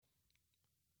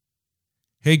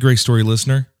Hey, Grace Story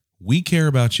listener. We care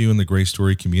about you in the Grace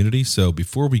Story community. So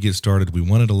before we get started, we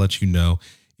wanted to let you know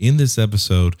in this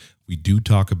episode, we do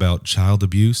talk about child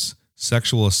abuse,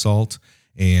 sexual assault,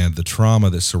 and the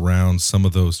trauma that surrounds some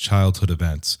of those childhood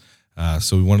events.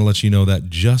 So we want to let you know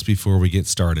that just before we get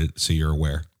started so you're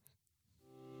aware.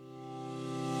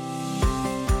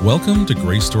 Welcome to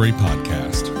Grace Story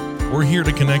Podcast. We're here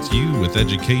to connect you with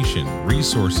education,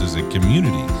 resources, and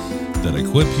community that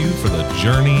equip you for the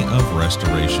journey of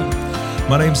restoration.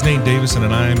 My name's Nate Davison,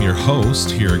 and I am your host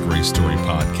here at Grace Story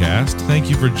Podcast. Thank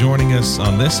you for joining us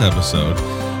on this episode.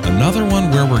 Another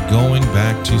one where we're going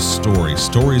back to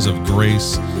stories of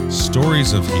grace,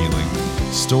 stories of healing,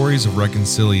 stories of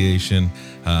reconciliation.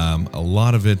 A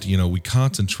lot of it, we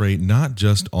concentrate not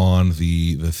just on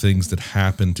the things that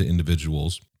happen to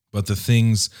individuals, but the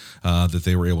things that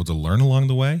they were able to learn along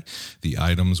the way, the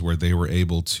items where they were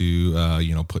able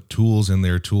to, put tools in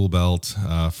their tool belt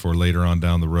for later on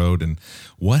down the road, and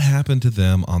what happened to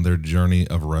them on their journey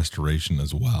of restoration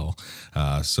as well.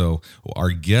 So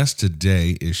our guest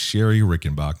today is Sherry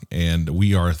Rickenbach, and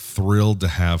we are thrilled to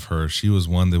have her. She was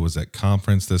one that was at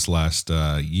conference this last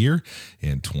year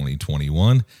in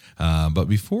 2021. But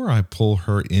before I pull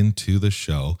her into the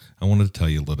show, I wanted to tell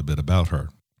you a little bit about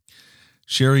her.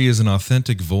 Sherry is an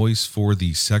authentic voice for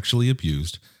the sexually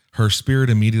abused. Her spirit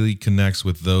immediately connects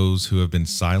with those who have been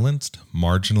silenced,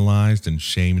 marginalized, and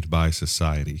shamed by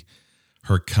society.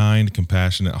 Her kind,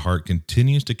 compassionate heart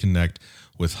continues to connect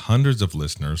with hundreds of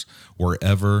listeners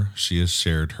wherever she has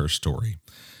shared her story.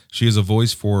 She is a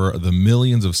voice for the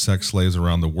millions of sex slaves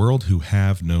around the world who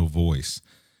have no voice.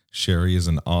 Sherry is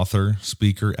an author,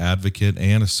 speaker, advocate,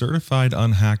 and a certified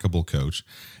unhackable coach,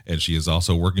 and she is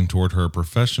also working toward her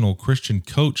professional Christian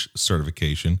coach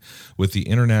certification with the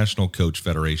International Coach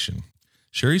Federation.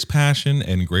 Sherry's passion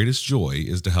and greatest joy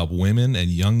is to help women and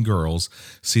young girls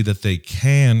see that they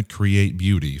can create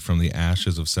beauty from the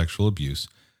ashes of sexual abuse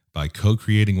by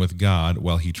co-creating with God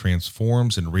while He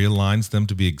transforms and realigns them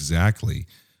to be exactly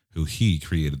who He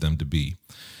created them to be.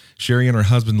 Sherry and her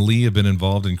husband Lee have been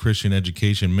involved in Christian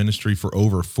education ministry for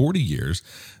over 40 years.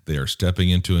 They are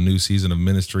stepping into a new season of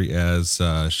ministry as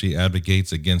she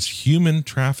advocates against human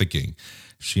trafficking.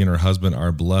 She and her husband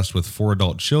are blessed with 4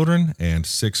 adult children and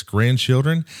 6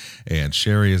 grandchildren. And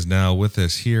Sherry is now with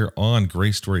us here on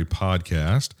Grace Story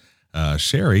Podcast.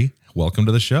 Sherry, welcome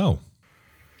to the show.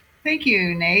 Thank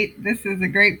you, Nate. This is a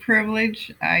great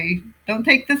privilege. I don't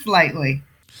take this lightly.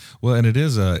 Well, and it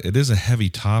is a heavy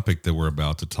topic that we're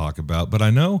about to talk about, but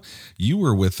I know you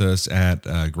were with us at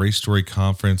Grace Story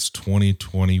Conference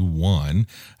 2021.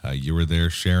 You were there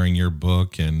sharing your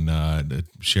book and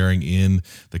sharing in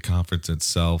the conference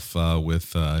itself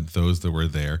with those that were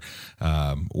there.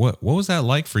 What was that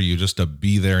like for you, just to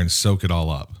be there and soak it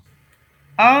all up?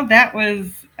 Oh, that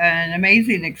was an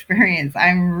amazing experience.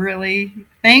 I'm really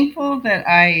thankful that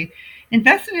I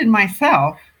invested in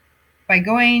myself by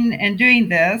going and doing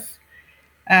this,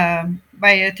 by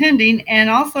attending. And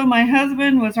also, my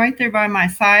husband was right there by my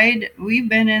side. We've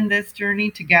been in this journey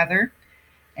together.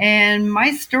 And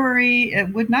my story,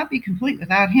 it would not be complete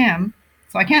without him.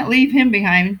 So I can't leave him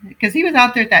behind because he was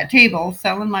out there at that table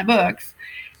selling my books.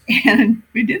 And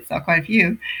we did sell quite a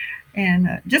few.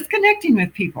 And just connecting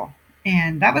with people.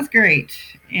 And that was great.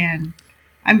 And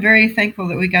I'm very thankful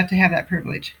that we got to have that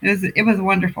privilege. It was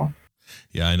wonderful.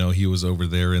 Yeah, I know he was over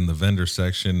there in the vendor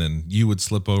section, and you would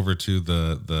slip over to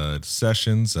the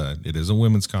sessions. It is a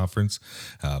women's conference.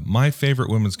 My favorite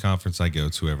women's conference I go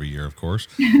to every year, of course.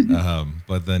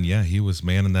 But then, yeah, he was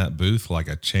manning that booth like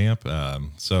a champ.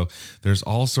 So there's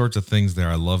all sorts of things there.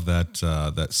 I love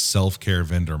that self-care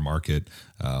vendor market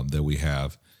that we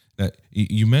have. Now,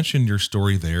 you mentioned your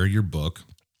story there, your book.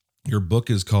 Your book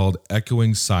is called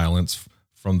Echoing Silence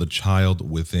from the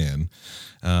Child Within.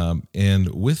 And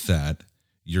with that,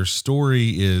 your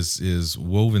story is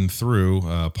woven through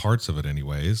parts of it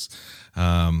anyways.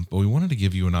 But we wanted to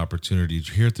give you an opportunity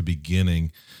here at the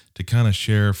beginning to kind of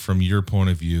share from your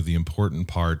point of view the important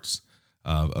parts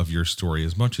of your story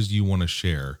as much as you want to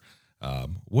share.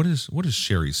 What is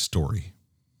Sherry's story?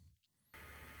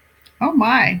 Oh,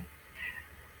 my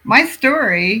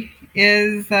story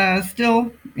is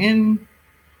still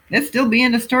it's still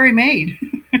being a story made.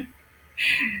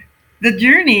 The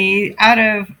journey out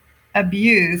of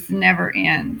abuse never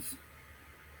ends.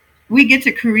 We get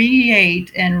to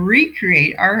create and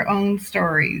recreate our own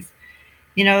stories.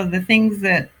 The things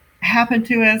that happened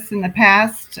to us in the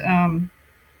past,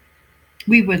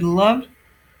 we would love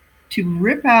to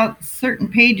rip out certain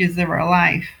pages of our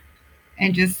life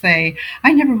and just say,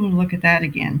 I never want to look at that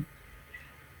again.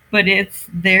 But it's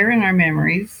there in our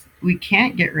memories. We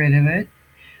can't get rid of it.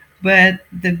 But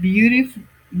the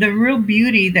the real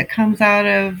beauty that comes out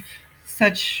of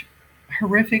such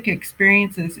horrific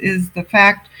experiences is the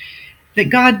fact that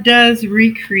God does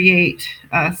recreate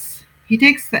us. He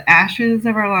takes the ashes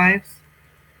of our lives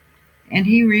and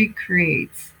He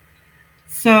recreates.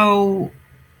 So,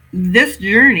 this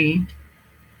journey,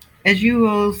 as you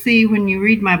will see when you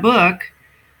read my book,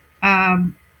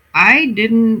 um, I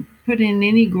didn't put in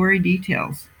any gory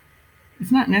details.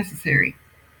 It's not necessary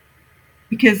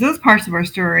because those parts of our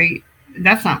story,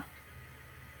 that's not,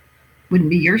 wouldn't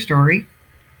be your story.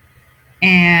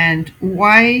 And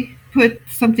why put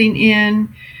something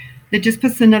in that just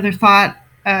puts another thought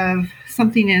of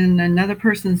something in another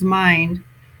person's mind?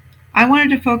 I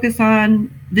wanted to focus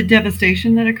on the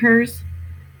devastation that occurs.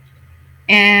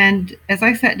 And as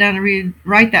I sat down to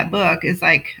write that book, it's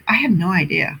like, I have no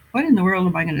idea. What in the world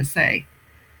am I going to say?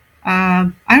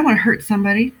 I don't want to hurt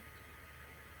somebody.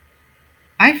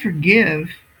 I forgive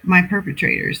my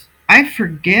perpetrators. I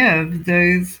forgive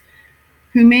those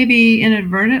who maybe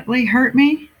inadvertently hurt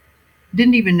me,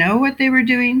 didn't even know what they were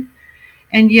doing,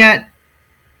 and yet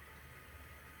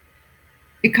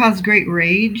it caused great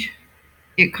rage.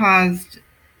 It caused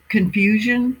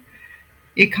confusion.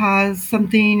 It caused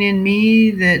something in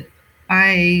me that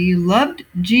I loved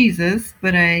Jesus,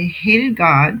 but I hated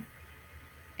God.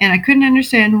 And I couldn't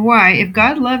understand why. If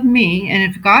God loved me, and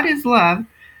if God is love,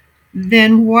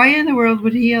 then why in the world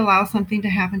would He allow something to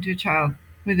happen to a child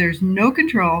where there's no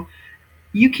control?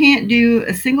 You can't do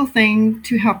a single thing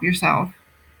to help yourself.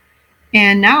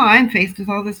 And now I'm faced with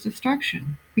all this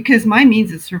destruction because my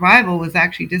means of survival was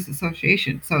actually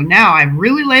disassociation. So now I've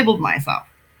really labeled myself.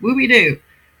 Whoopie doo.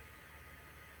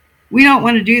 We don't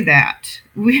want to do that.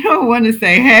 We don't want to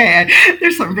say, hey,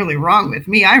 there's something really wrong with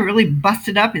me. I really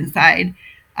busted up inside.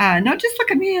 No, just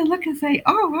look at me and look and say,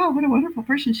 oh, wow, what a wonderful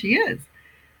person she is.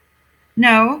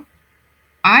 No,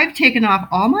 I've taken off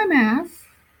all my masks.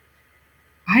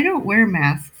 I don't wear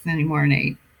masks anymore,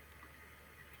 Nate.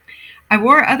 I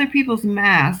wore other people's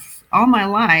masks all my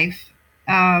life.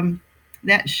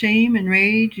 That shame and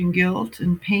rage and guilt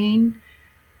and pain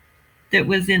that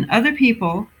was in other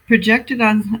people projected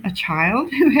on a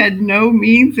child who had no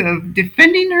means of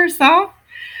defending herself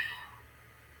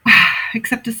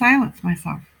except to silence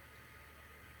myself.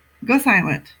 Go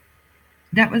silent.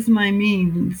 That was my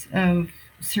means of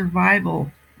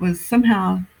survival, was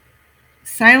somehow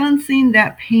silencing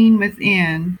that pain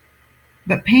within.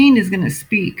 But pain is going to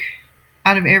speak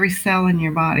out of every cell in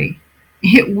your body.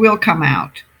 It will come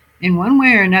out in one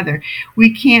way or another.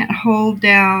 We can't hold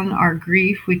down our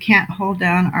grief. We can't hold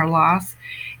down our loss.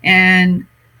 And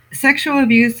sexual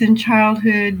abuse in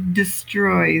childhood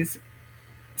destroys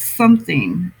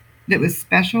something that was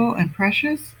special and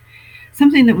precious,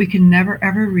 something that we can never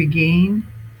ever regain.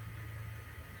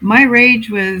 My rage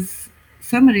was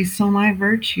somebody stole my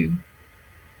virtue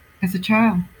as a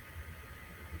child.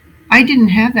 I didn't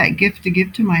have that gift to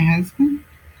give to my husband.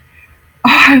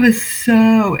 Oh, I was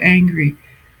so angry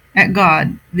at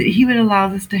God that He would allow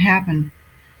this to happen.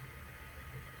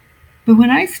 But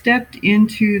when I stepped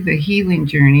into the healing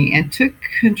journey and took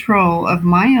control of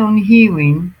my own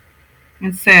healing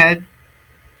and said,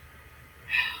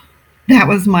 that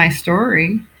was my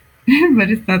story, but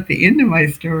it's not the end of my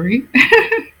story.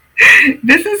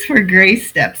 This is where grace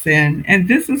steps in, and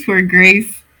this is where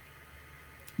grace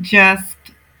just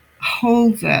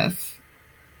holds us.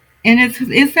 And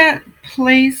it's that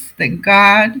place that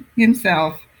God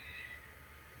Himself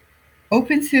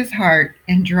opens His heart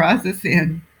and draws us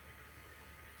in.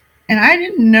 And I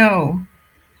didn't know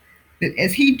that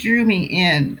as He drew me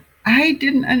in, I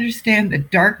didn't understand the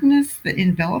darkness that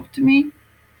enveloped me.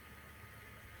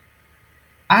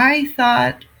 I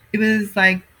thought it was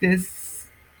like this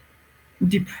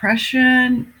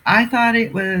depression. I thought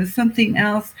it was something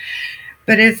else.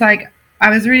 But it's like I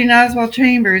was reading Oswald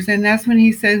Chambers, and that's when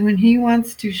he said, when He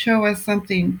wants to show us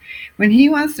something, when He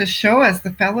wants to show us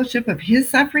the fellowship of His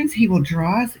sufferings, He will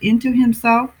draw us into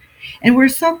Himself. And we're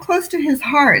so close to His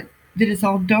heart that it's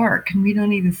all dark and we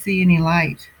don't even see any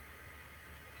light.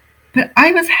 But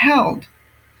I was held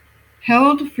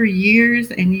for years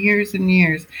and years and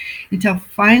years until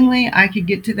finally I could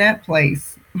get to that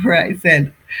place where I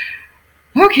said,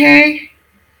 okay,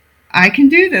 I can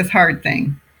do this hard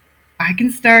thing. I can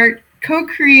start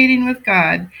co-creating with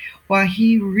God while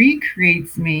He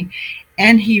recreates me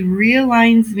and He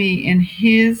realigns me in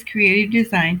His creative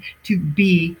design to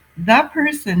be the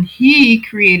person He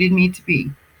created me to be.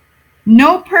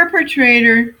 No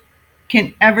perpetrator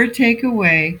can ever take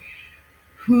away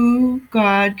who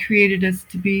God created us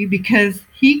to be, because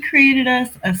He created us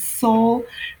a soul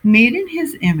made in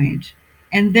His image,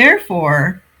 and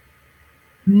therefore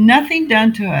nothing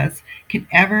done to us can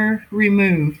ever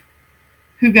remove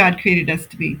who God created us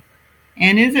to be.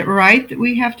 And is it right that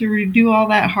we have to do all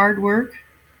that hard work?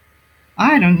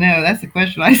 I don't know. That's a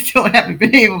question I still haven't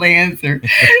been able to answer.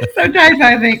 Sometimes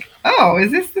I think, oh,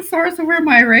 is this the source of where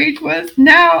my rage was?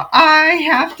 Now I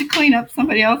have to clean up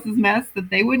somebody else's mess that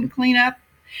they wouldn't clean up.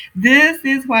 This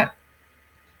is what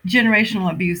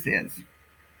generational abuse is.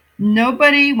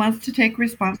 Nobody wants to take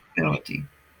responsibility.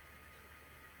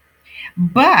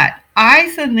 But I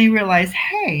suddenly realized,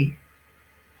 hey,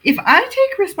 if I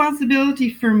take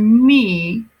responsibility for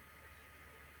me,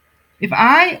 if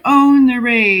I own the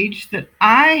rage that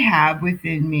I have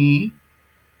within me,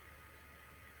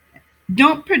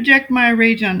 don't project my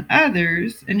rage on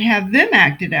others and have them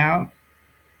act it out,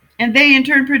 and they in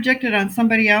turn project it on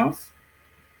somebody else,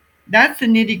 that's the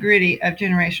nitty gritty of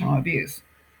generational abuse.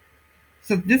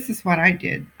 So this is what I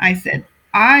did. I said,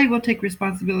 I will take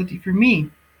responsibility for me.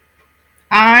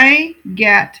 I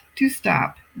get to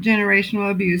stop generational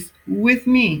abuse with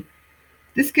me.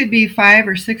 This could be 5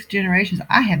 or 6 generations.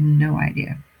 I have no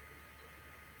idea.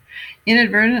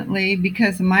 Inadvertently,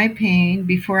 because of my pain,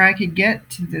 before I could get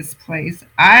to this place,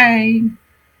 I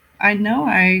know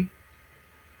I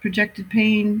projected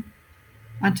pain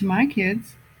onto my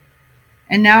kids.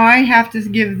 And now I have to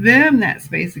give them that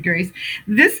space of grace.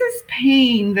 This is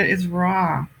pain that is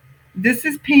raw. This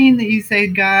is pain that you say,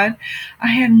 God, I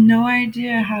have no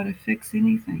idea how to fix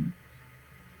anything.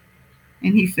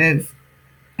 And he says,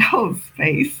 hold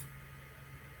space.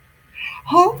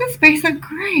 Hold the space of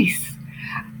grace.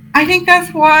 I think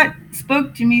that's what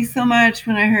spoke to me so much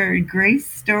when I heard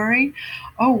Grace's story.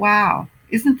 Oh, wow.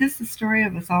 Isn't this the story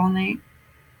of us all, Nate?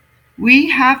 We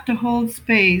have to hold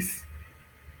space,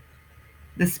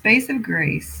 the space of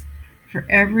grace, for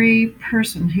every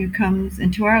person who comes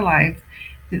into our life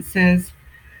that says,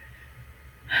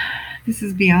 this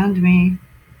is beyond me.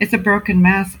 It's a broken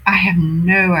mess. I have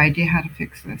no idea how to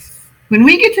fix this. When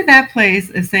we get to that place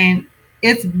of saying,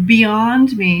 it's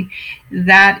beyond me,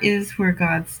 that is where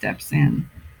God steps in.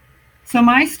 So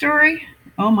my story,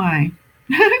 oh my,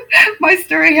 my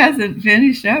story hasn't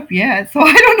finished up yet, so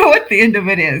I don't know what the end of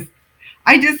it is.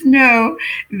 I just know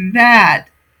that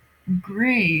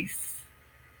grace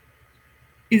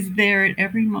is there at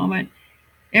every moment.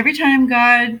 Every time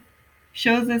God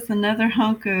shows us another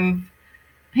hunk of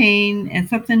pain and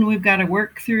something we've got to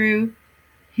work through,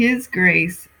 his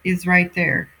grace is right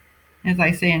there. As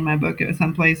I say in my book, it was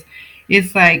someplace,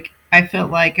 it's like I felt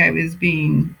like I was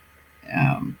being,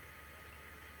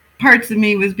 parts of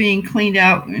me was being cleaned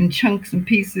out in chunks and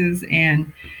pieces,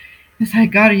 and it's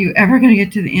like, God, are you ever going to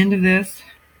get to the end of this?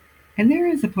 And there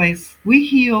is a place. We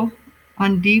heal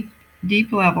on deep,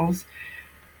 deep levels,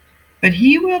 but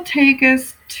he will take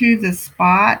us to the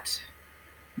spot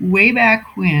way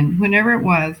back whenever it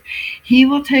was, he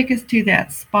will take us to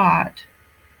that spot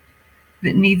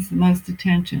that needs the most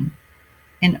attention.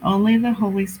 And only the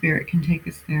Holy Spirit can take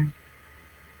us there.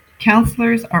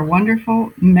 Counselors are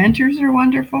wonderful. Mentors are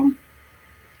wonderful.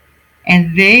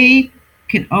 And they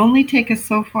can only take us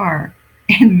so far.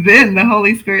 And then the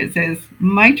Holy Spirit says,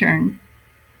 my turn.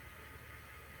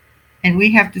 And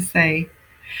we have to say,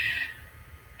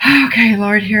 okay,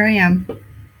 Lord, here I am.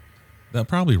 That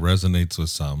probably resonates with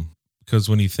some, because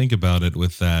when you think about it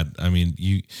with that, I mean,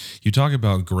 you talk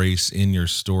about grace in your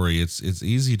story. It's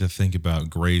easy to think about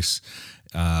grace.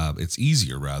 It's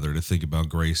easier rather to think about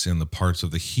grace in the parts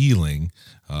of the healing,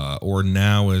 or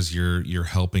now as you're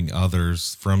helping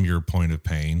others from your point of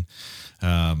pain.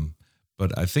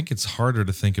 But I think it's harder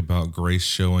to think about grace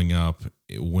showing up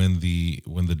when the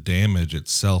damage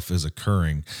itself is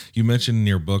occurring. You mentioned in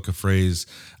your book a phrase,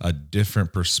 a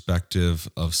different perspective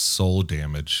of soul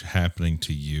damage happening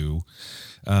to you.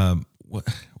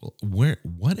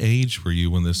 What age were you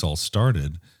when this all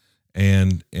started,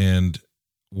 and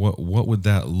what would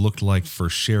that look like for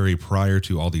Sherry prior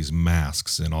to all these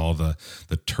masks and all the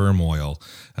turmoil?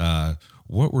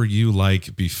 What were you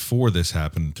like before this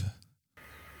happened?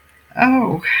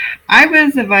 Oh, I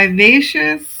was a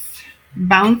vivacious,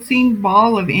 bouncing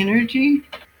ball of energy.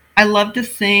 I loved to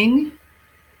sing.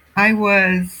 I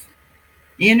was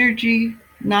energy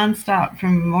nonstop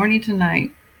from morning to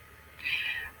night.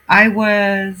 I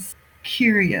was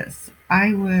curious.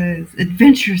 I was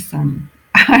adventuresome.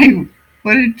 I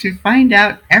wanted to find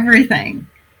out everything.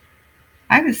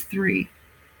 I was 3.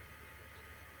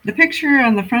 The picture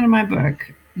on the front of my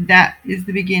book, that is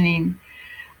the beginning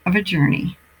of a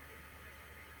journey.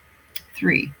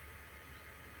 3.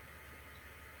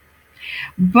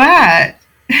 But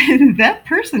that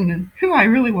person who I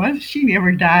really was, she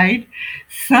never died.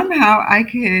 Somehow I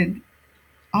could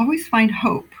always find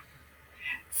hope.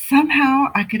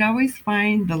 Somehow I could always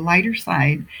find the lighter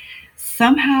side.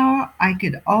 somehow I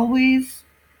could always,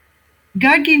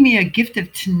 God gave me a gift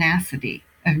of tenacity,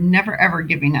 of never ever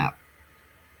giving up.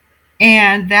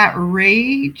 And that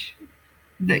rage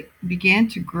that began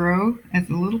to grow as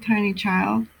a little tiny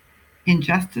child,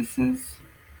 injustices,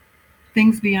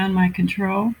 things beyond my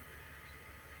control,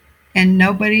 and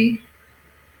nobody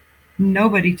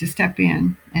to step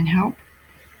in and help.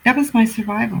 That was my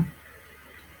survival.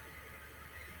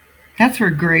 That's where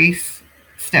grace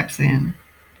steps in.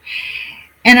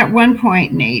 And at one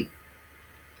point, Nate,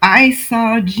 I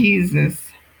saw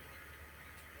Jesus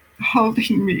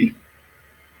holding me.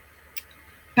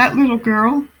 That little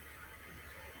girl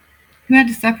who had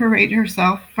to separate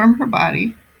herself from her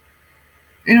body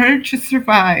in order to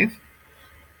survive.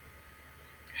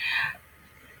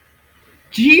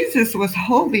 Jesus was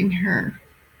holding her,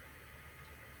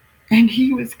 and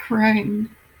he was crying.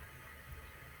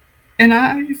 And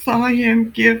I saw him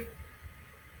give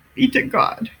me to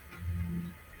God.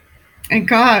 And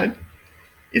God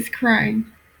is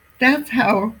crying. That's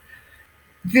how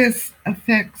this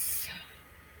affects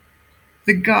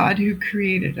the God who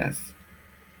created us.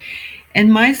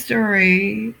 And my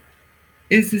story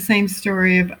is the same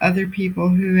story of other people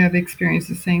who have experienced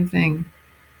the same thing.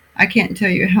 I can't tell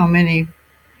you how many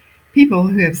people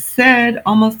who have said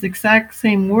almost the exact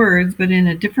same words, but in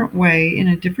a different way, in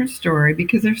a different story,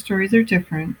 because their stories are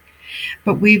different.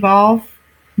 But we've all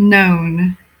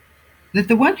known that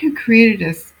the one who created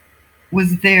us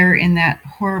was there in that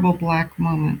horrible black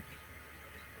moment.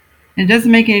 And it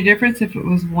doesn't make any difference if it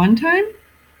was one time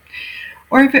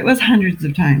or if it was hundreds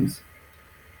of times.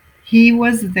 He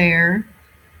was there,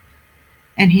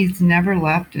 and he's never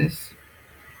left us.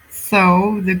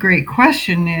 So the great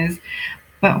question is,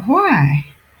 but why?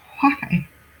 Why?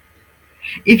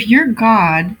 If you're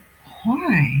God,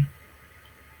 why?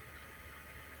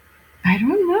 I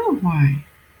don't know why.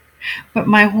 But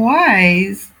my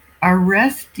whys are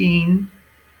resting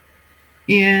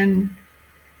in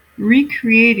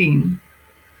recreating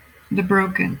the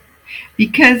broken.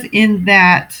 Because in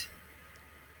that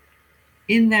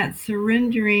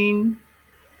surrendering,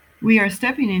 we are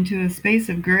stepping into a space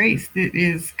of grace that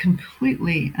is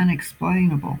completely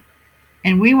unexplainable.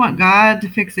 And we want God to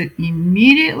fix it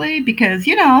immediately because,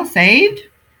 saved,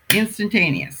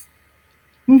 instantaneous.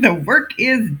 The work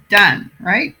is done,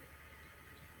 right?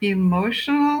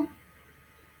 Emotional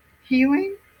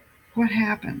healing, what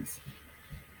happens?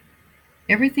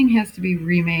 Everything has to be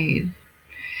remade.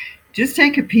 Just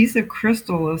take a piece of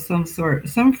crystal of some sort,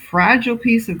 some fragile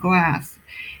piece of glass,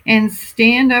 and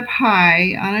stand up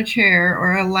high on a chair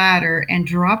or a ladder and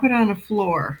drop it on a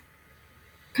floor,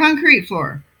 concrete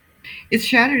floor. It's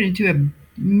shattered into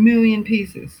a million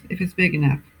pieces if it's big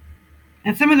enough.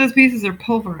 And some of those pieces are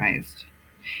pulverized.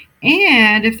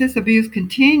 And if this abuse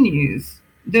continues,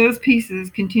 those pieces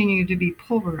continue to be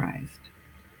pulverized.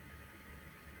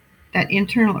 That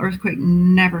internal earthquake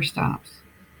never stops.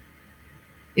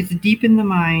 It's deep in the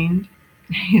mind,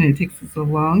 and it takes us a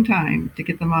long time to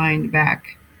get the mind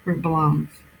back where it belongs.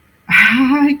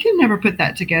 I can never put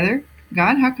that together.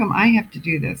 God, how come I have to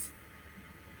do this?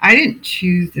 I didn't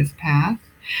choose this path.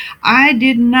 I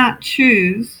did not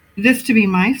choose this to be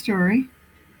my story.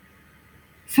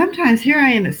 Sometimes here I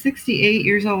am at 68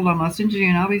 years old, almost in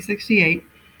June, I'll be 68.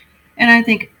 And I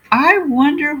think, I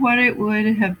wonder what it would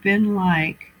have been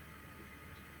like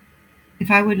if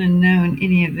I wouldn't have known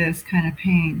any of this kind of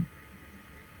pain.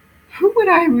 Who would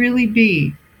I really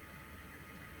be?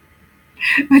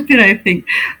 But then I think,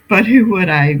 but who would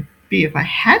I be if I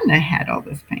hadn't had all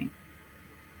this pain?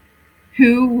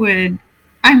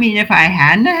 If I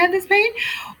hadn't had this pain,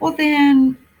 well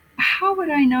then how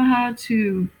would I know how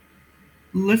to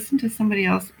listen to somebody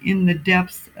else in the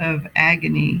depths of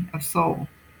agony of soul,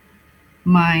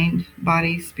 mind,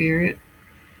 body, spirit?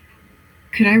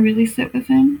 Could I really sit with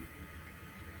him?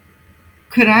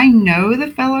 Could I know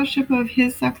the fellowship of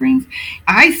his sufferings?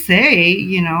 I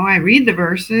say, I read the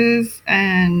verses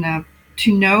and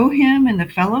to know him and the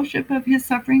fellowship of his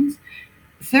sufferings.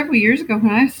 Several years ago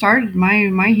when I started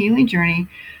my healing journey,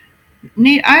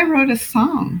 Nate, I wrote a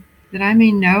song that I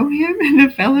may know him and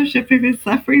the fellowship of his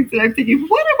sufferings. And I'm thinking,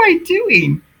 what am I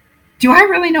doing? Do I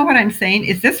really know what I'm saying?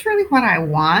 Is this really what I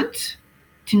want?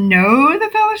 To know the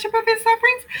fellowship of his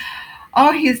sufferings?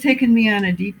 Oh, he has taken me on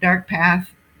a deep, dark path,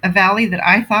 a valley that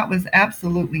I thought was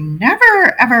absolutely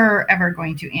never, ever, ever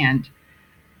going to end.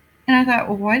 And I thought,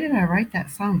 well, why did I write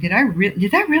that song? Did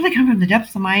that really come from the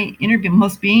depths of my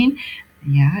innermost being?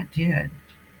 Yeah, it did.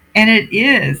 And it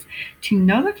is to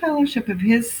know the fellowship of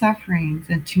his sufferings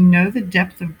and to know the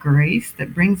depth of grace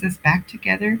that brings us back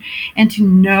together, and to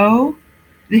know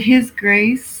that his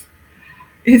grace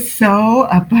is so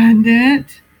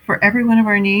abundant for every one of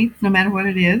our needs, no matter what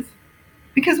it is,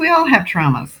 because we all have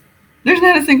traumas. There's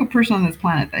not a single person on this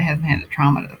planet that hasn't had a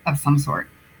trauma of some sort.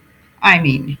 I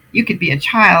mean, you could be a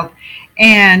child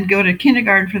and go to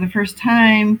kindergarten for the first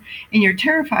time and you're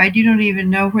terrified. You don't even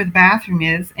know where the bathroom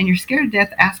is and you're scared to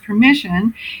death to ask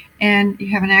permission and you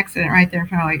have an accident right there in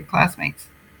front of all your classmates.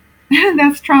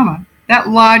 That's trauma. That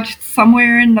lodged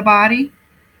somewhere in the body.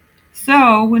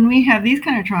 So when we have these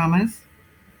kind of traumas,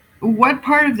 what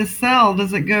part of the cell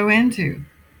does it go into?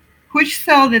 Which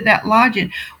cell did that lodge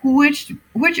in? Which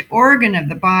organ of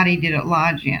the body did it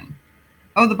lodge in?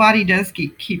 Oh, the body does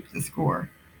keep the score.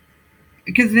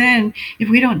 Because then, if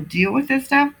we don't deal with this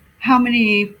stuff, how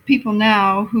many people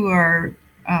now who are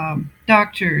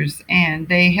doctors and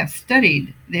they have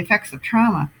studied the effects of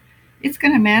trauma, it's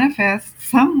going to manifest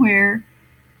somewhere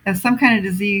as some kind of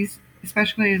disease,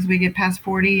 especially as we get past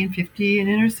 40 and 50 and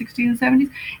enter 60s and 70s.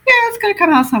 Yeah, it's going to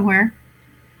come out somewhere,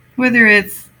 whether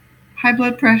it's high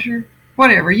blood pressure,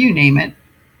 whatever, you name it.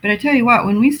 But I tell you what,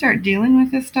 when we start dealing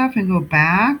with this stuff and go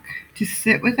back to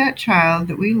sit with that child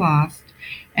that we lost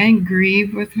and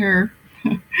grieve with her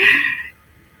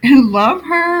and love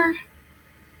her,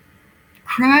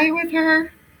 cry with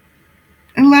her,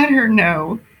 and let her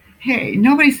know, hey,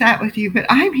 nobody sat with you, but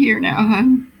I'm here now.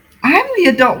 I'm the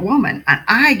adult woman, and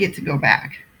I get to go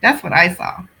back. That's what I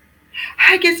saw.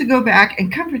 I get to go back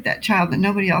and comfort that child that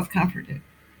nobody else comforted.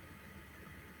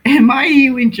 And my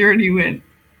healing journey went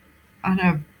on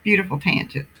a beautiful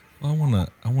tangent. Well,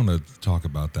 I wanna talk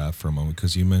about that for a moment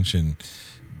because you mentioned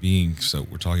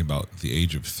we're talking about the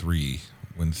age of 3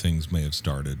 when things may have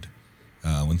started,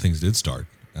 when things did start.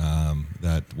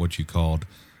 That what you called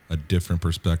a different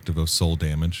perspective of soul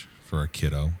damage for a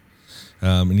kiddo,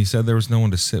 and you said there was no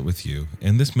one to sit with you.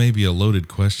 And this may be a loaded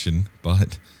question,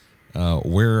 but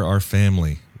where are our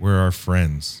family? Where are our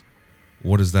friends?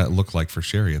 What does that look like for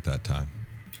Sherry at that time?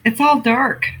 It's all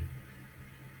dark.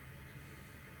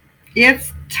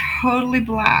 It's totally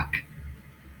black.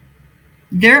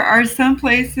 There are some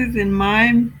places in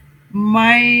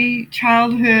my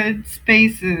childhood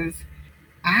spaces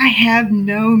I have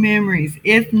no memories.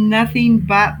 It's nothing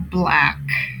but black.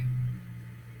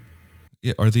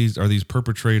 Yeah, are these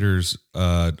perpetrators?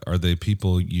 Are they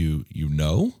people you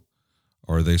know,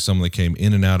 or are they someone that came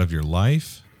in and out of your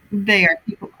life? They are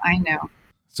people I know.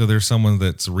 So there's someone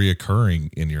that's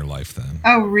reoccurring in your life then.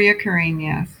 Oh, reoccurring,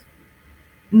 yes.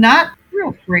 Not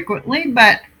real frequently,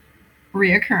 but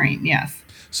reoccurring, yes.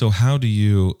 So how do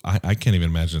you? I can't even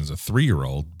imagine as a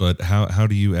 3-year-old, but how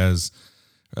do you, as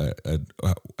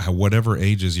whatever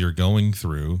ages you're going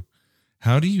through,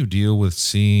 how do you deal with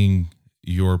seeing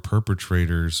your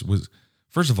perpetrators?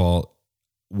 First of all,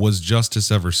 was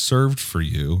justice ever served for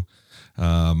you?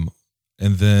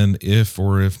 And then if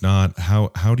not,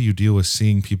 how do you deal with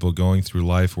seeing people going through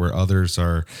life where others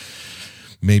are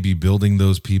maybe building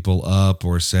those people up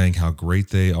or saying how great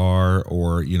they are,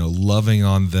 or, loving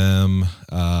on them,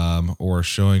 or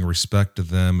showing respect to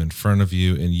them in front of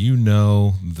you. And you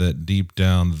know that deep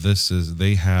down,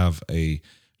 they have a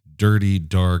dirty,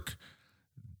 dark,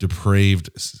 depraved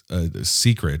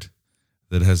secret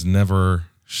that has never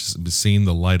seen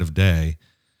the light of day.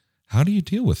 How do you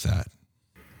deal with that?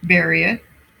 Bury it.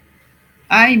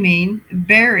 I mean,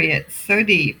 bury it so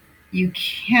deep you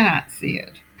cannot see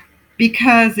it.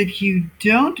 Because if you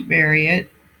don't bury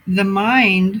it, the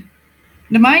mind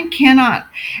cannot,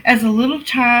 as a little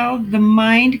child, the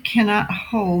mind cannot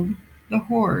hold the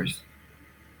horrors.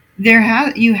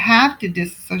 You have to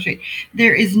disassociate.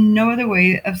 There is no other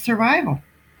way of survival.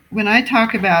 When I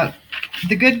talk about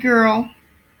the good girl,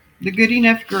 the good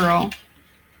enough girl,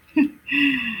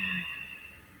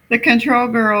 the control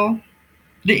girl,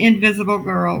 the invisible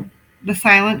girl, the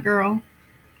silent girl,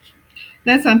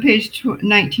 that's on page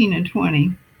 19 and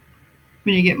 20.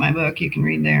 When you get my book, you can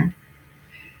read there.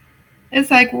 It's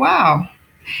like, wow.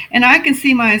 And I can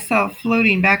see myself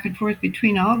floating back and forth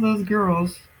between all those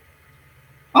girls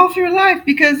all through life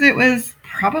because it was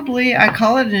probably, I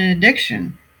call it an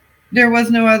addiction. There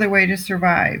was no other way to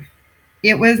survive.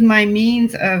 It was my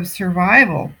means of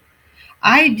survival.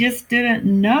 I just didn't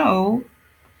know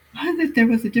that there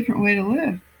was a different way to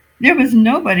live. There was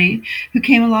nobody who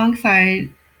came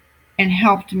alongside and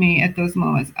helped me at those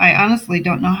moments. I honestly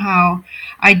don't know how.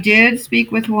 I did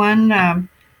speak with one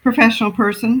professional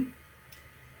person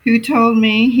who told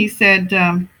me, he said,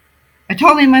 I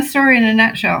told him my story in a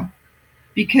nutshell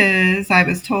because I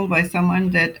was told by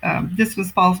someone that this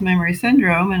was false memory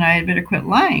syndrome and I had better quit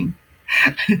lying.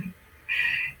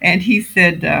 And he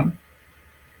said,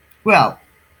 well,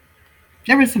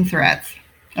 there were some threats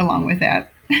along with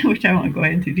that, which I won't go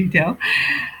into detail.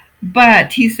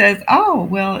 But he says, oh,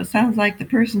 well, it sounds like the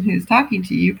person who's talking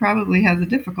to you probably has a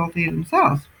difficulty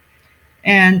themselves.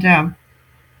 And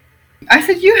I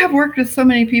said, you have worked with so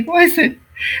many people. I said,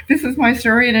 this is my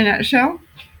story in a nutshell.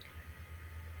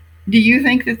 Do you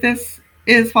think that this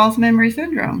is false memory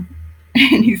syndrome?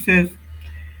 And he says,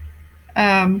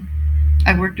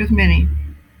 I've worked with many.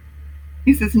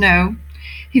 He says, no.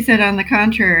 He said, on the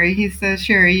contrary, he says,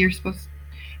 Sherry,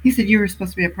 he said, you were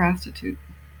supposed to be a prostitute.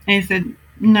 And he said,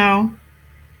 no,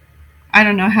 I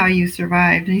don't know how you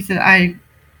survived. And he said,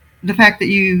 the fact that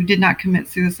you did not commit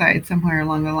suicide somewhere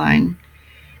along the line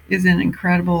is an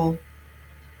incredible.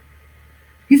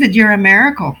 He said, you're a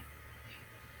miracle.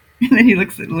 And then he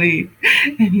looks at Lee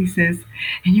and he says,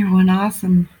 and you're one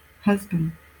awesome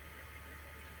husband.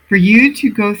 For you to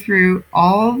go through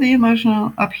all the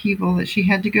emotional upheaval that she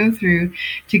had to go through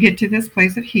to get to this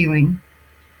place of healing.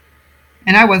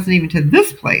 And I wasn't even to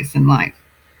this place in life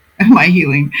of my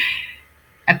healing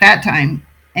at that time.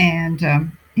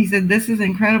 And he said, this is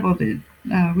incredible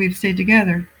that we've stayed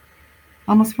together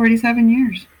almost 47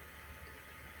 years.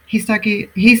 He stuck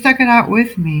it out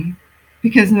with me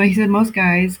because he said most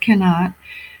guys cannot.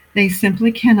 They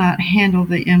simply cannot handle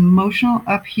the emotional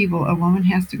upheaval a woman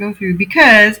has to go through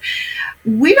because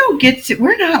we're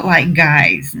not like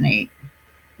guys, Nate.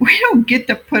 We don't get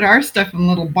to put our stuff in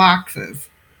little boxes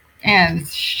and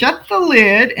shut the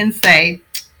lid and say,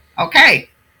 okay,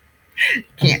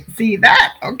 can't see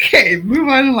that. Okay, move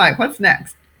on in life. What's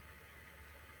next?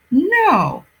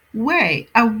 No way.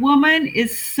 A woman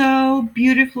is so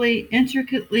beautifully,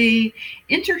 intricately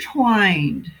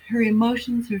intertwined. Her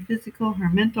emotions, her physical, her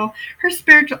mental, her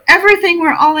spiritual, everything,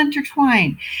 we're all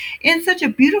intertwined in such a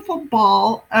beautiful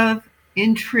ball of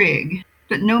intrigue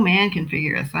that no man can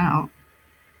figure us out.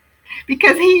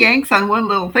 Because he yanks on one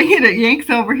little thing and it yanks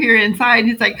over here inside. And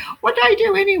he's like, what did I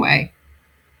do anyway?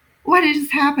 What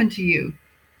has happened to you?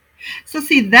 So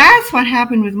see, that's what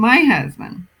happened with my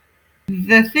husband.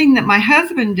 The thing that my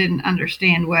husband didn't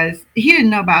understand was he didn't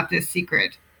know about this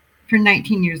secret for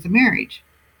 19 years of marriage.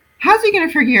 How's he going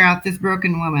to figure out this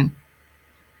broken woman?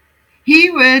 He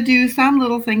would do some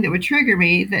little thing that would trigger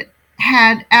me that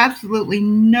had absolutely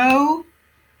no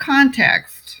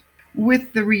context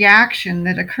with the reaction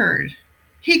that occurred.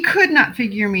 He could not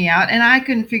figure me out, and I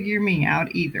couldn't figure me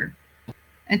out either.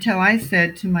 Until I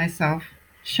said to myself,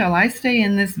 shall I stay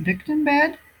in this victim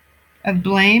bed of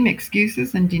blame,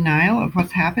 excuses, and denial of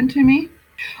what's happened to me?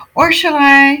 Or shall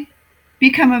I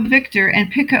become a victor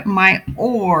and pick up my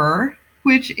oar,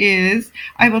 which is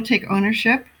I will take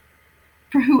ownership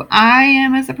for who I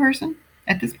am as a person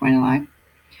at this point in life.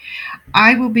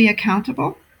 I will be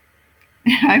accountable,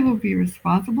 and I will be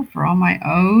responsible for all my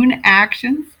own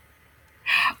actions.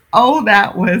 Oh,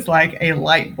 that was like a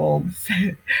light bulb.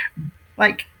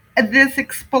 Like this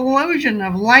explosion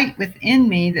of light within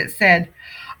me that said,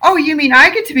 oh, you mean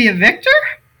I get to be a victor?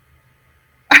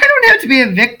 I don't have to be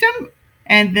a victim.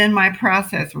 And then my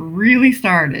process really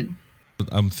started.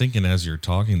 I'm thinking as you're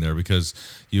talking there, because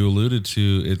you alluded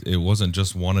to it wasn't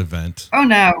just one event. Oh,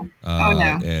 no.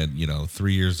 And,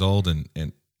 3 years old.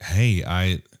 And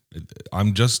hey,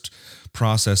 I'm just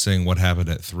processing what happened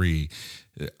at 3.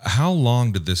 How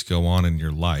long did this go on in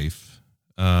your life?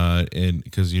 And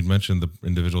because you'd mentioned the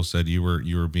individual said you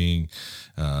were being,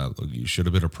 you should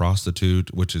have been a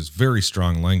prostitute, which is very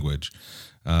strong language.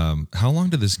 How long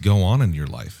did this go on in your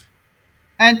life?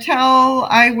 Until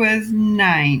I was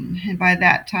 9. And by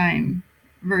that time,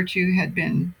 virtue had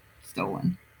been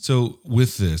stolen. So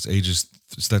with this, ages,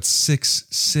 that's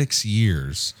six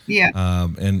years. Yeah.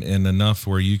 And enough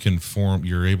where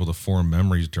you're able to form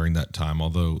memories during that time,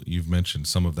 although you've mentioned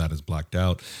some of that is blacked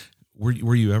out.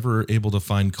 Were you ever able to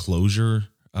find closure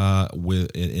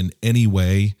in any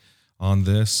way on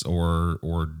this,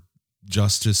 or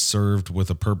justice served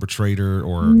with a perpetrator,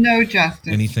 or no justice,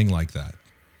 anything like that?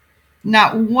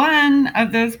 Not one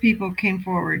of those people came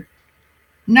forward.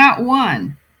 Not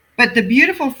one. But the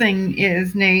beautiful thing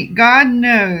is, Nate, God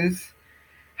knows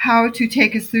how to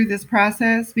take us through this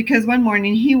process, because one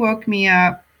morning he woke me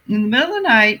up in the middle of the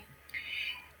night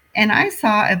and I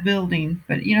saw a building.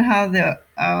 But you know how the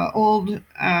old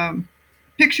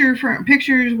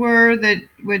pictures were that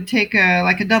would take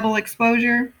a double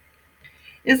exposure?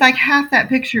 It's like half that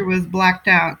picture was blacked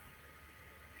out.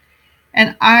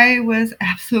 And I was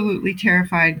absolutely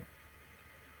terrified.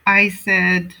 I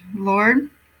said, Lord,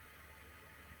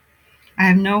 I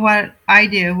have no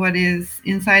idea what is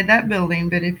inside that building,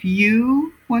 but if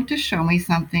you want to show me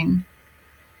something,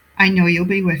 I know you'll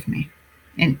be with me.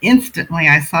 And instantly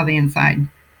I saw the inside.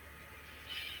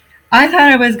 I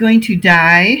thought I was going to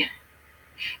die,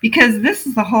 because this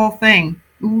is the whole thing.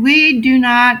 We do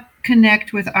not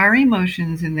connect with our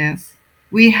emotions in this.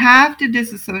 We have to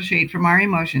disassociate from our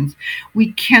emotions.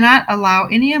 We cannot allow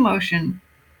any emotion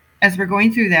as we're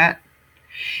going through that.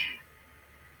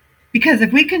 Because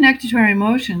if we connect to our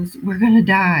emotions, we're going to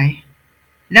die.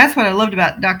 That's what I loved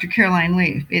about Dr. Caroline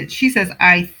Leaf. She says,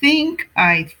 I think,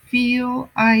 I feel,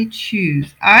 I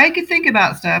choose. I could think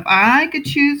about stuff. I could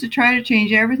choose to try to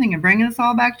change everything and bring us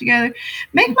all back together.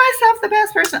 Make myself the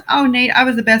best person. Oh, Nate, I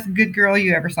was the best good girl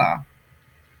you ever saw.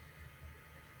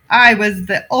 I was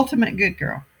the ultimate good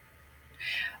girl.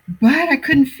 But I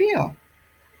couldn't feel.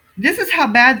 This is how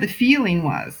bad the feeling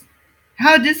was.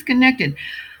 How disconnected.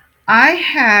 I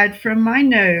had from my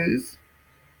nose,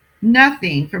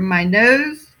 nothing from my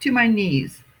nose to my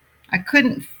knees. I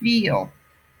couldn't feel.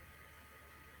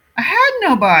 I had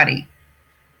no body.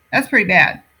 That's pretty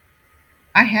bad.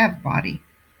 I have body.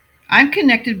 I'm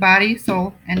connected body,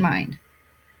 soul, and mind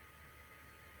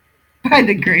by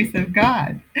the grace of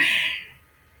God.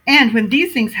 And when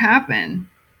these things happen,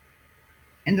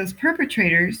 and those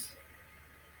perpetrators,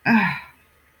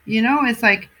 it's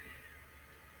like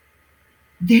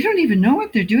they don't even know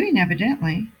what they're doing,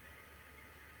 evidently.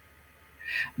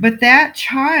 But that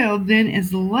child then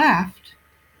is left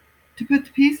to put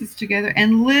the pieces together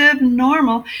and live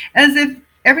normal as if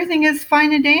everything is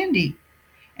fine and dandy.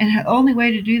 And the only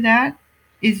way to do that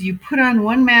is you put on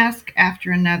one mask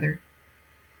after another.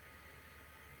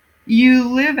 You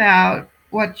live out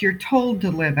what you're told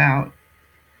to live out.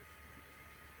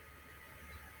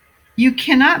 You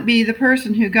cannot be the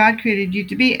person who God created you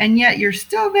to be, and yet you're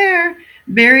still there,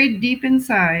 buried deep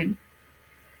inside.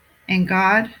 And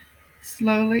God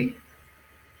slowly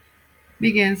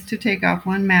begins to take off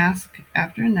one mask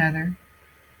after another.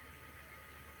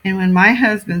 And when my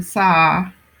husband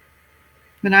saw,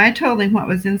 when I told him what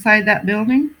was inside that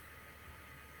building,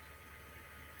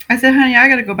 I said, honey, I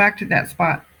got to go back to that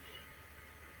spot.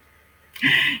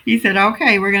 He said,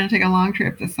 okay, we're going to take a long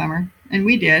trip this summer. And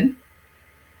we did.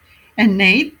 And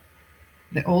Nate,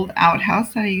 the old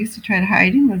outhouse that I used to try to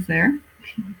hide in, was there.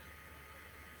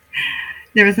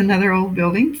 There was another old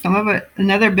building.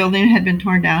 Another building had been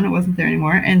torn down. It wasn't there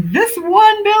anymore. And this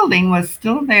one building was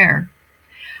still there.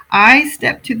 I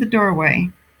stepped to the doorway.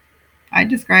 I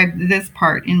described this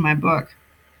part in my book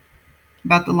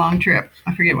about the long trip.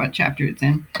 I forget what chapter it's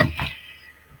in.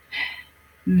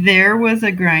 There was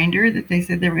a grinder that they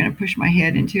said they were going to push my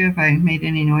head into if I made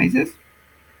any noises.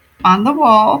 On the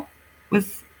wall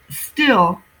was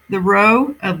still the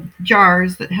row of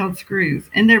jars that held screws,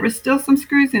 and there was still some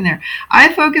screws in there.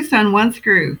 I focused on one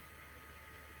screw.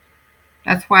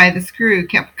 That's why the screw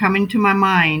kept coming to my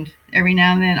mind every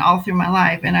now and then all through my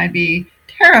life, and I'd be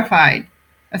terrified.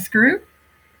 A screw?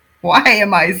 Why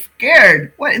am I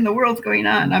scared? What in the world's going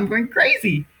on? I'm going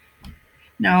crazy.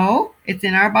 No, it's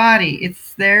in our body.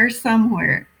 It's there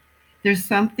somewhere. There's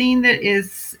something that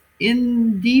is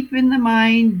deep in the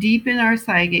mind, deep in our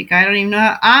psychic. I don't even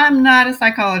know. I'm not a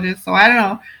psychologist, so I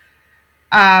don't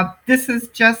know. This is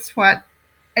just what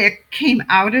it came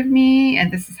out of me,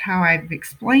 and this is how I've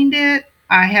explained it.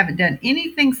 I haven't done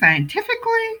anything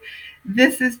scientifically.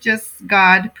 This is just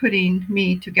God putting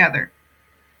me together.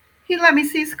 He let me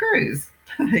see screws.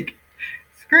 Like,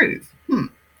 screws.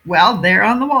 Well, there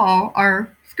on the wall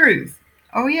are screws.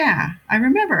 Oh, yeah, I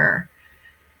remember.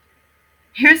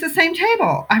 Here's the same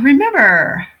table. I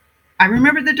remember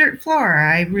the dirt floor.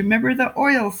 I remember the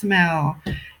oil smell.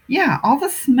 Yeah, all the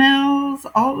smells,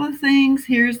 all the things.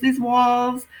 Here's these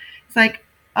walls. It's like,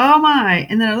 oh my.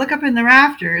 And then I look up in the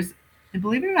rafters, and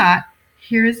believe it or not,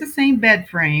 here is the same bed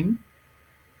frame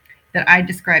that I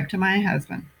described to my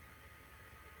husband.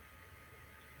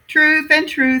 Truth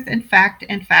and fact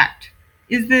and fact.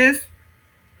 Is this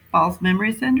false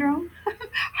memory syndrome?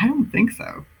 I don't think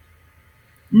so.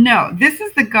 No, this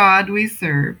is the God we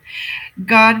serve.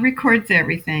 God records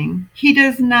everything. He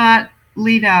does not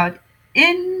leave out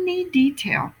any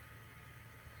detail.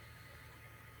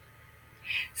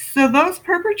 So those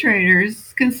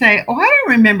perpetrators can say, oh, I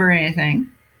don't remember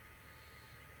anything.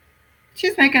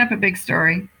 She's making up a big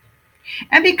story.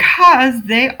 And because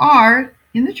they are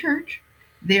in the church,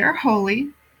 they are holy,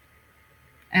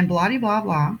 and blah, blah,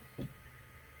 blah,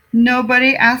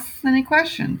 nobody asks any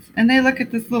questions. And they look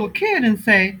at this little kid and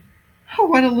say, oh,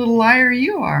 what a little liar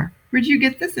you are. Where'd you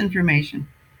get this information?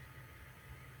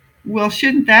 Well,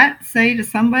 shouldn't that say to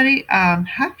somebody, how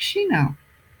does she know?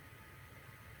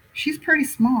 She's pretty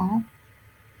small.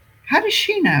 How does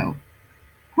she know?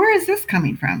 Where is this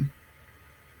coming from?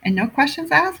 And no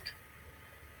questions asked?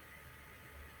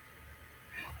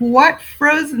 What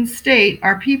frozen state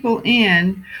are people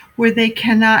in where they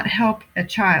cannot help a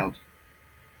child?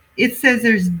 It says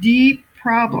there's deep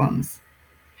problems.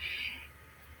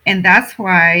 And that's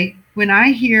why when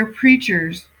I hear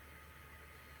preachers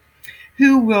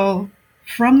who will,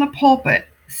 from the pulpit,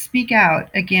 speak out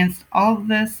against all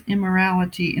this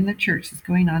immorality in the church that's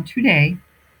going on today,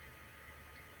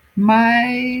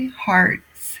 my heart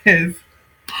says,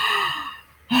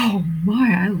 oh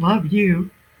my, I love you.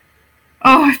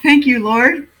 Oh, thank you,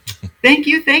 Lord. Thank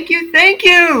you, thank you, thank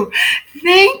you.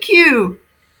 Thank you.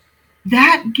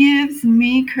 That gives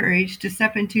me courage to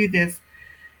step into this.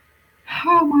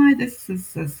 Oh my, this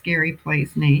is a scary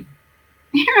place, Nate.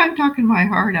 Here I'm talking my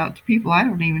heart out to people I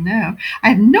don't even know. I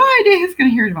have no idea who's going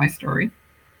to hear my story.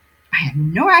 I have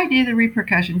no idea the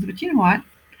repercussions, but you know what?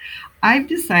 I've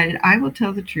decided I will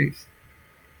tell the truth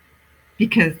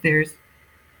because there's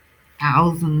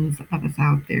thousands of us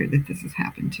out there that this has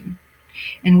happened to.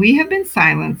 And we have been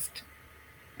silenced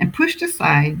and pushed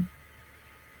aside,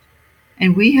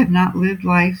 and we have not lived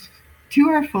life to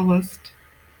our fullest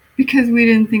because we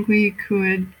didn't think we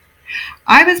could.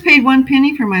 I was paid 1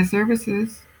 penny for my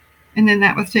services, and then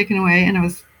that was taken away, and I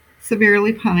was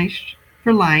severely punished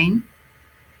for lying.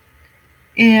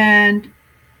 And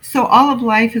so all of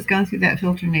life has gone through that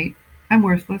filter, Nate. I'm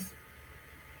worthless.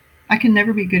 I can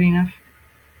never be good enough.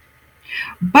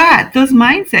 But those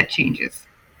mindset changes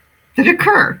that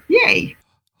occur, yay.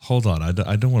 Hold on.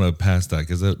 I don't want to pass that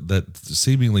because that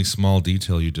seemingly small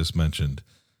detail you just mentioned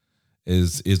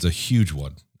is a huge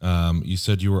one. You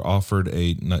said you were offered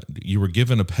you were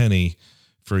given a penny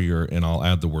for your, and I'll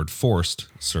add the word forced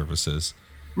services.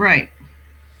 Right.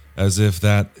 As if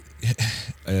that,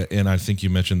 and I think you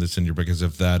mentioned this in your book, as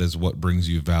if that is what brings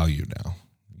you value now.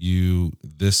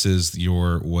 This is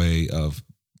your way of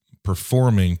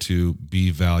performing to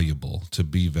be valuable, to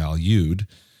be valued,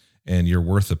 and you're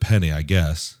worth a penny, I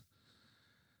guess.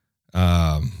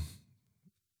 And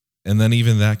then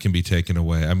even that can be taken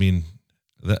away. I mean,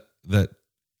 that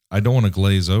I don't want to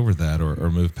glaze over that or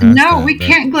move past that. No, we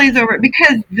can't glaze over it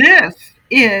because this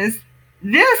is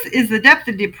the depth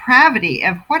of depravity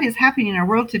of what is happening in our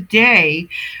world today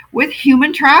with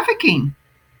human trafficking.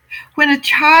 When a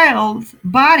child's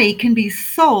body can be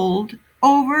sold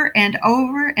over and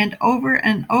over and over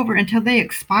and over until they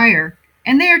expire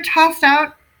and they are tossed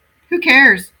out, who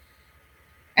cares?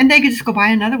 And they could just go buy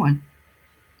another one.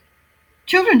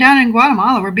 Children down in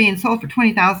Guatemala were being sold for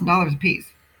 $20,000 a piece.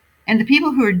 And the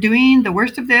people who are doing the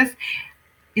worst of this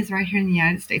is right here in the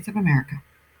United States of America.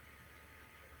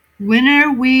 When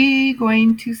are we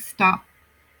going to stop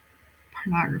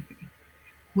pornography?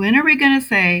 When are we going to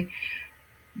say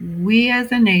we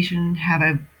as a nation have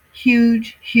a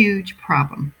huge, huge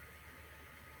problem?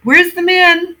 Where's the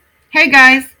men? Hey,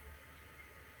 guys.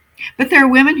 But there are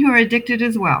women who are addicted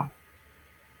as well.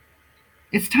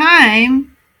 It's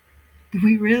time that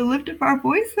we really lift up our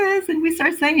voices and we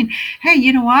start saying, hey,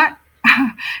 you know what?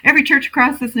 Every church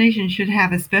across this nation should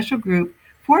have a special group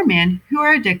for men who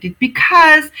are addicted,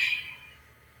 because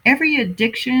every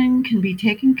addiction can be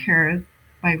taken care of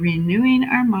by renewing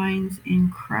our minds in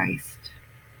Christ.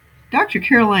 Dr.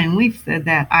 Caroline Leaf said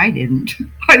that. I didn't.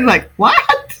 I was like,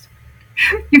 what?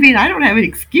 You mean I don't have any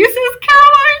excuses,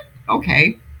 Caroline?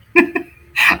 Okay.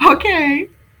 Okay.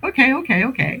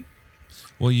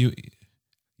 Well, you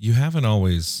haven't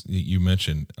always, you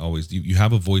mentioned always, you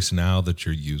have a voice now that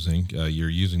you're using. You're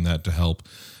using that to help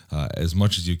as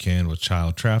much as you can with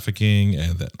child trafficking,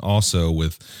 and then also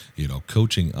with,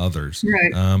 coaching others.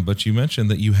 Right. But you mentioned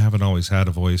that you haven't always had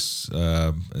a voice.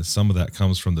 Some of that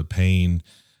comes from the pain.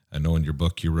 I know in your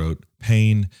book you wrote,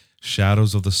 pain,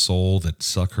 shadows of the soul that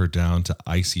suck her down to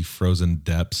icy frozen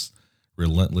depths,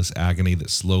 relentless agony that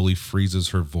slowly freezes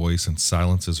her voice and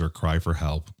silences her cry for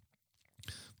help.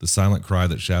 The silent cry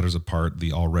that shatters apart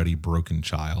the already broken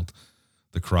child.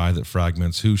 The cry that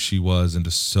fragments who she was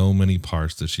into so many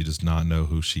parts that she does not know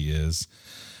who she is.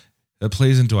 That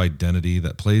plays into identity,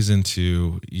 that plays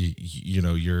into,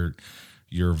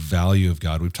 your value of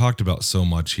God. We've talked about so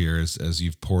much here as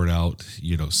you've poured out,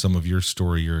 some of your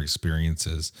story, your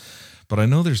experiences. But I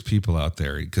know there's people out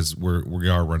there, because we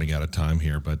are running out of time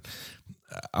here, but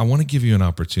I want to give you an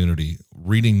opportunity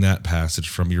reading that passage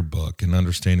from your book and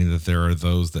understanding that there are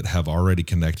those that have already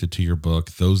connected to your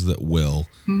book, those that will,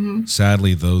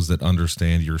 sadly, those that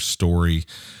understand your story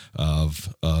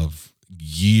of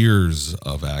years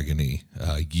of agony,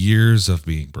 years of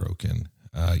being broken,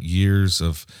 years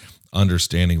of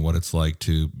understanding what it's like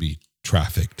to be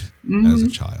trafficked as a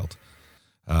child.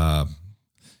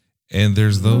 And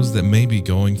there's those that may be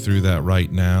going through that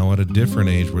right now at a different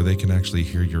age where they can actually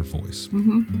hear your voice.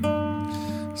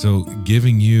 So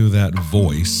giving you that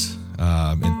voice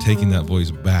and taking that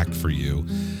voice back for you,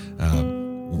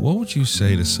 what would you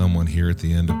say to someone here at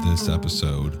the end of this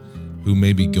episode who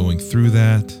may be going through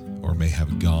that, or may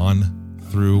have gone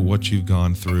through what you've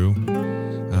gone through,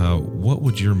 what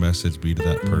would your message be to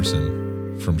that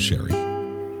person from Sherry?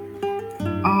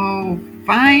 Oh,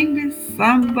 find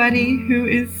somebody who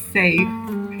is safe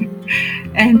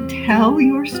and tell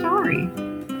your story.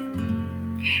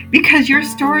 Because your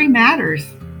story matters.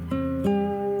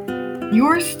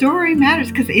 Your story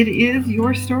matters because it is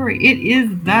your story. It is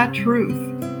the truth.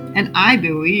 And I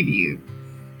believe you.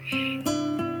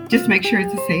 Just make sure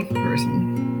it's a safe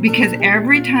person. Because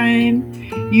every time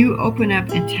you open up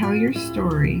and tell your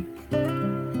story,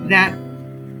 that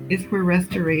is where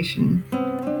restoration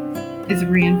is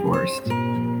reinforced.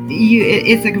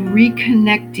 It's like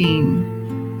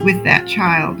reconnecting with that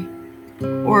child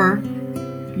or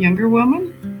younger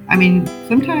woman. I mean,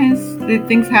 sometimes the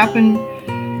things happen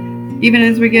even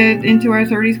as we get into our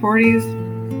 30s, 40s.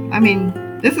 I mean,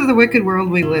 this is a wicked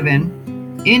world we live in.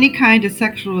 Any kind of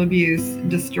sexual abuse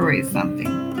destroys something.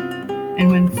 And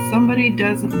when somebody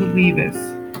doesn't believe us,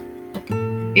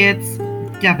 it's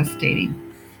devastating.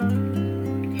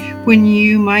 When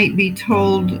you might be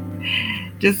told,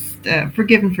 just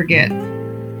forgive and forget.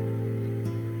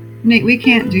 Nate, we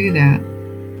can't do that.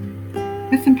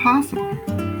 That's impossible.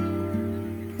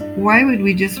 Why would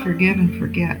we just forgive and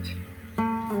forget?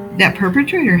 That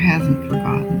perpetrator hasn't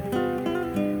forgotten.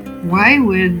 Why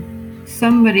would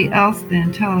somebody else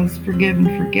then tell us forgive and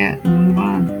forget and move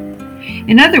on?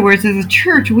 In other words, as a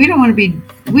church, we don't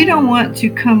want to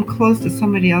come close to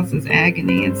somebody else's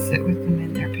agony and sit with them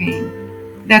in their pain.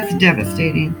 That's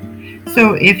devastating.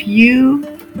 So if you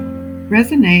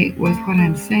resonate with what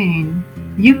I'm saying,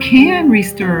 you can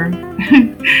restore.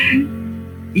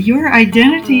 Your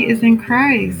identity is in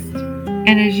Christ.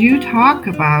 And as you talk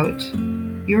about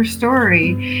your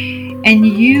story and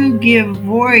you give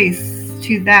voice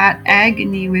to that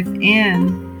agony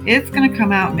within, it's going to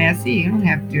come out messy. You don't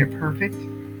have to do it perfect.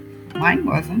 Mine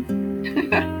wasn't.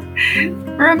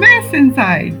 We're a mess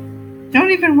inside.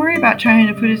 Don't even worry about trying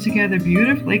to put it together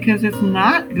beautifully because it's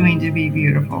not going to be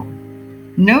beautiful.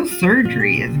 No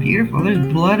surgery is beautiful. There's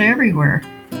blood everywhere.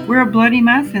 We're a bloody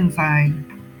mess inside.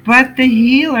 But the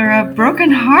healer of broken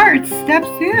hearts steps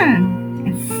in.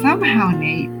 And somehow,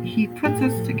 Nate, he puts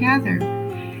us together.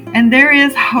 And there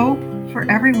is hope for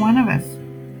every one of us.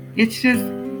 It's just,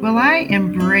 will I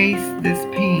embrace this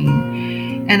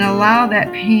pain and allow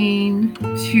that pain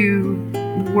to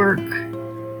work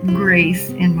grace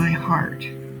in my heart?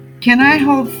 Can I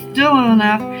hold still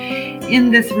enough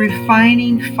in this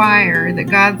refining fire that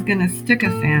God's going to stick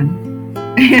us in?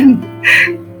 And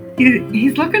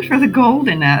he's looking for the gold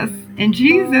in us. And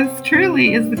Jesus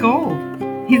truly is the gold.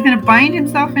 He's going to bind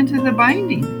himself into the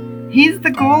binding. He's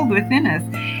the gold within us.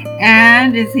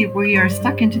 And as we are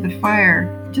stuck into the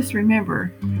fire, just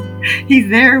remember, he's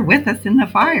there with us in the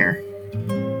fire.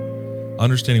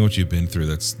 Understanding what you've been through,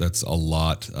 that's a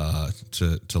lot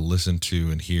to listen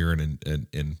to and hear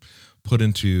and put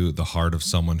into the heart of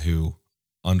someone who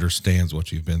understands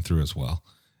what you've been through as well.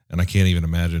 And I can't even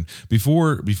imagine.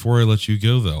 Before I let you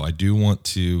go, though, I do want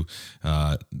to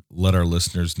let our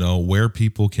listeners know where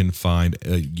people can find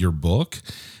your book,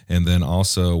 and then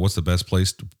also what's the best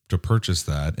place to purchase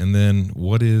that, and then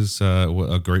what is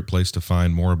a great place to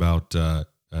find more about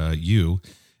you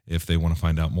if they want to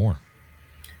find out more.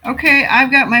 Okay,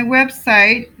 I've got my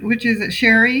website, which is at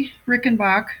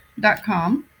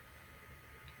SherryRickenbach.com.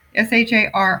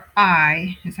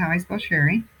 SHARI is how I spell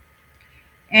Sherry.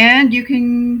 And you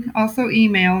can also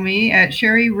email me at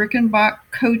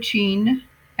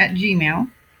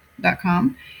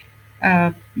sherryrickenbachcoaching@gmail.com.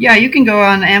 You can go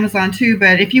on Amazon too,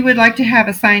 but if you would like to have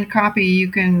a signed copy, you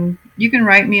can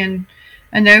write me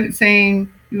a note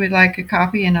saying you would like a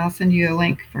copy, and I'll send you a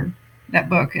link for that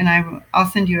book, and I'll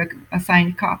send you a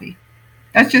signed copy.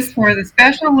 That's just for the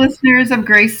special listeners of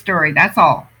Grace Story. That's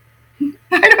all.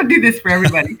 I don't do this for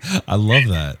everybody. I love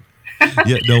that.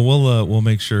 Yeah, no, we'll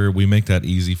make sure we make that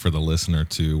easy for the listener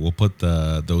too. We'll put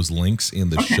those links in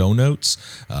the show notes.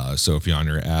 So if you're on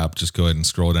your app, just go ahead and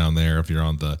scroll down there. If you're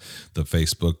on the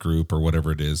Facebook group or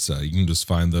whatever it is, you can just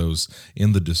find those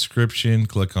in the description.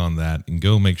 Click on that and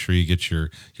go make sure you get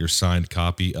your signed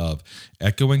copy of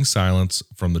Echoing Silence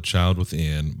from the Child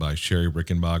Within by Sherry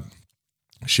Rickenbach.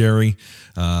 Sherry,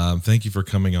 thank you for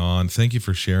coming on. Thank you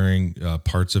for sharing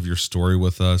parts of your story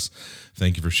with us.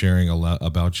 Thank you for sharing a lot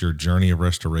about your journey of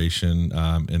restoration,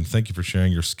 and thank you for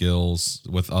sharing your skills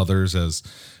with others as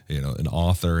an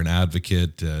author, an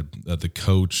advocate, the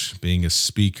coach, being a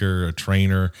speaker, a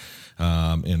trainer,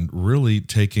 and really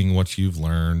taking what you've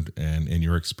learned and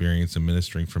your experience and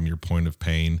ministering from your point of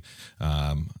pain.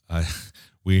 I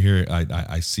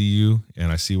see you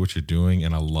and I see what you're doing,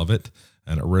 and I love it.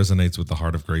 and it resonates with the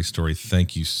Heart of Grace story.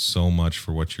 Thank you so much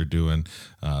for what you're doing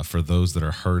for those that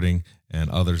are hurting and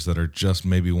others that are just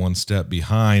maybe one step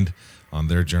behind on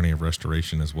their journey of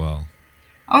restoration as well.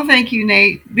 Oh, thank you,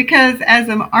 Nate. Because as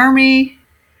an army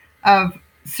of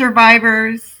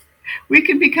survivors, we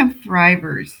can become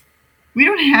thrivers. We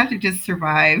don't have to just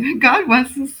survive. God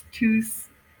wants us to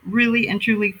really and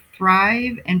truly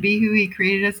thrive and be who He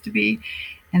created us to be.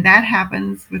 And that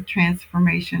happens with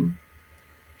transformation.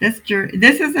 This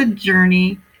is a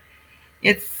journey.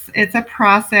 It's a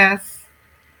process.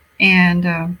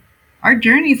 And our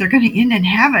journeys are going to end in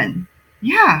heaven.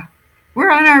 Yeah. We're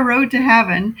on our road to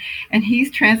heaven, and He's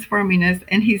transforming us,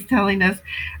 and He's telling us,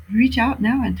 reach out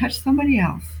now and touch somebody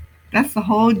else. That's the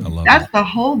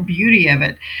whole beauty of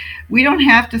it. We don't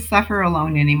have to suffer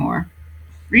alone anymore.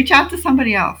 Reach out to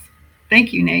somebody else.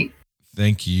 Thank you, Nate.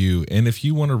 Thank you. And if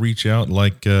you want to reach out,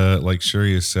 like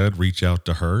Sherry has said, reach out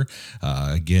to her.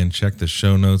 Again, check the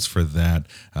show notes for that.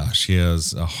 She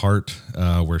has a heart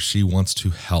where she wants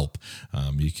to help.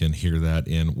 You can hear that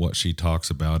in what she talks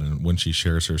about and when she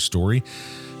shares her story.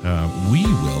 We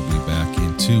will be back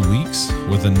in 2 weeks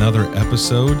with another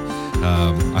episode.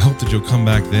 I hope that you'll come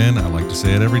back then. I like to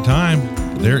say it every time.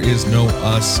 There is no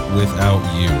us without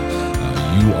you.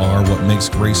 You are what makes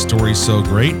Grace Story so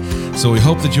great. So we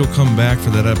hope that you'll come back for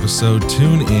that episode.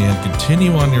 Tune in,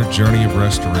 continue on your journey of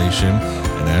restoration.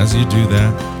 And as you do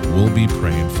that, we'll be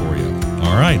praying for you.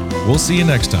 All right, we'll see you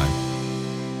next time.